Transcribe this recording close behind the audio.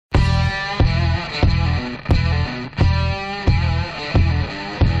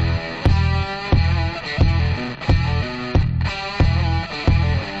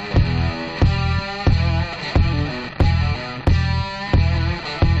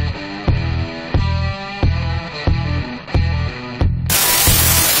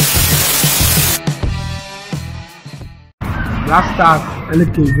Black Stars and the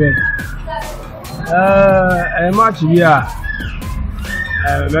Cape Verde. A match here.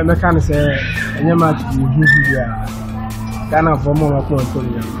 I can't say any match you do here. Ghana for more control.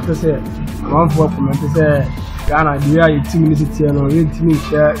 To say one for comment to say Ghana the way team is here no we team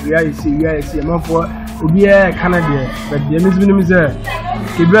share we are see one for obi Canada but the minimum is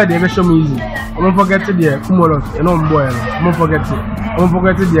Cape Verde dey show me easy. Don't forget the Kumolo and on boy. Don't forget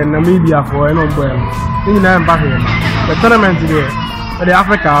the Namibia for and on boy. In the back the tournament today, the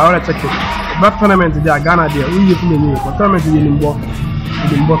Africa all check it. But tournament today Ghana there. We use me for tournament in Limbo.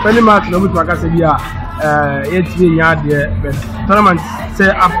 But any match no we can say dia 8 yard there. But tournament say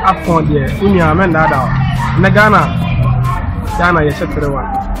up on there. We need amend that out. In Ghana you shut the one.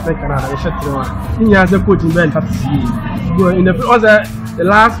 In Canada you shut the one. In as a coach in Ben go in the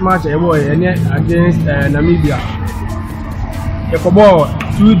last match against Namibia. You could ball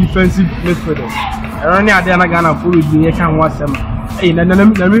 2 defensive midfielders. I don't know Ghana full with me. I can't watch them. Hey,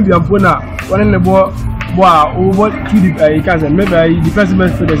 Namibia one in the ball over 2 defensive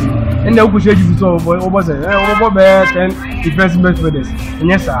midfielders. And they push you to over 10 defensive midfielders. And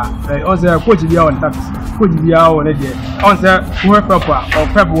yes, sir, also coach be on that. Coach be on it. Also, who or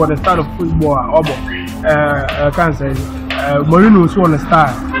Pep was the start of football. Can't say. Marino is on the star.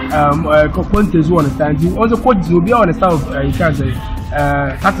 Conte is on the star. Also, coaches will be on the star of you can say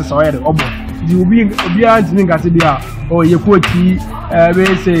that's already obo. You will be answering Gassidia or your coach. We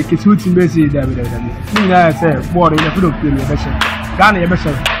say Kisuti Messi. I say, board in the field of election. Ghana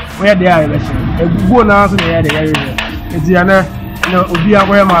election. Where they are election. Go now to the area. It's the other, Ubia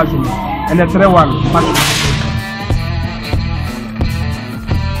where margin and the 3-1.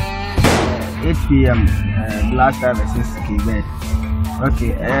 8 p.m. Black Stars versus Cape Verde.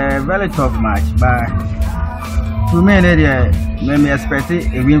 Okay, very tough match, but to me, I expect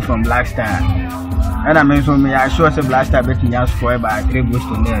a win from Black Star. And I mean, for me, I sure say Black Star betting just score by 3 goals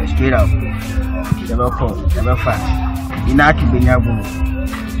to nil straight up. Never fast. Inaki Benyabu,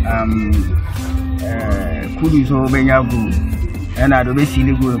 Kudiso Benyabu, and I do be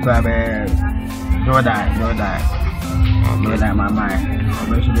silly good to have Jordan, my mind.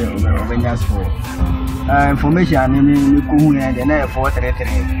 Information in Kumu the next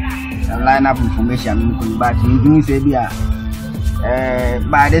 4-3-3 and line up information but you do say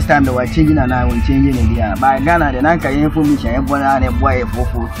by this time they were changing and I was changing it by Ghana the Nanka information everyone and a boy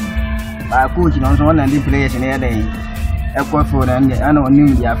 4-4 by coaching on one and the players in day Ecuador and I don't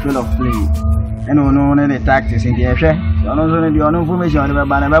know their field of play and no the tactics in the air also the information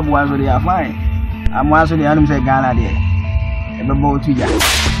about never was they are fine. I'm also the animals say Ghana there.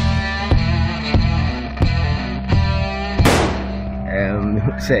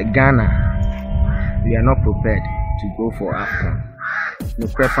 Say Ghana, we are not prepared to go for AFCON. No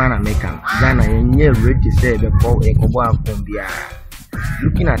prefer American. Ghana, you're ready to say before a Kobo AFCON.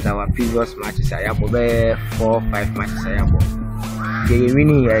 Looking at our previous matches, I have 4 or 5 matches. I have they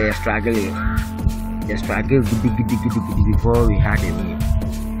winning struggling. They struggled before we had a win.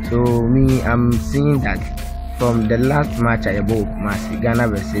 So me, I'm seeing that. From the last match I bought, Ghana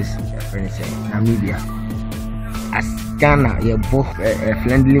versus Namibia. As Ghana, you both a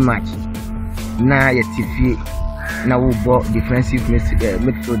friendly match. Now you TV, now we bought defensive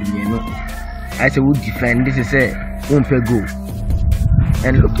midfield. You know, I say we defend. This is a one per goal.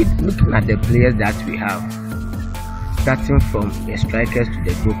 And looking at the players that we have, starting from the strikers to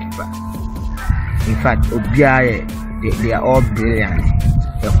the goalkeeper. In fact, they are all brilliant.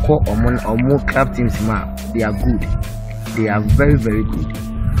 The core or more club teams, they are good. They are very, very good.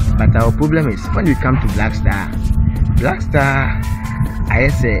 But our problem is when we come to Black Star, I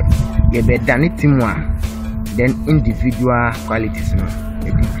say, they be done it teamwork, then individual qualities, they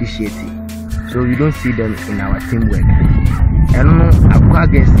depreciate it. So we don't see them in our teamwork. And I go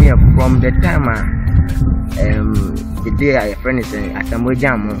against here from the time the day I friend is at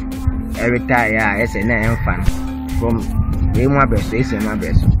Samojamo, every time I say, I'm fan from. We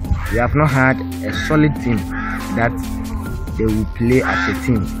have not had a solid team that they will play as a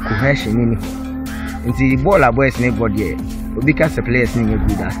team. Cohesion in the ball boys anybody because the players in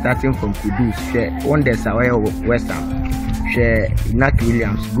good are starting from Kudus, share one day Sawaya West Ham, share Nat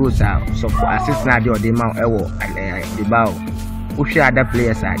Williams goes out, so assist Nadia or the Mount Ewo the bow. Who share other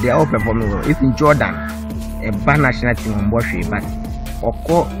players are they are all performing well. Even Jordan, a bad national team on Boshi, but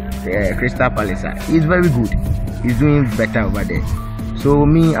Oko Crystal Palace is very good. He's doing better over there. So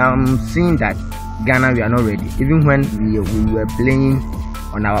me, I'm seeing that Ghana we are not ready. Even when we were playing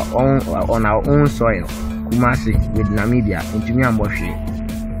on our own soil, Kumasi with Namibia, into me and Boshi,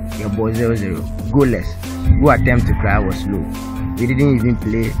 your boy 0-0, goalless. Who attempt to cry was low. We didn't even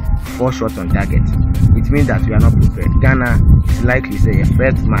play 4 shots on target. It means that we are not prepared. Ghana is likely say a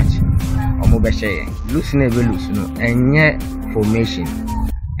first match. Lose never lose, no. And yet formation,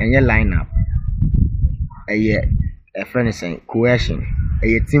 and yet lineup, a friend is saying coercion,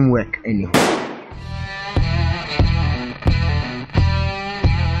 a teamwork anyhow.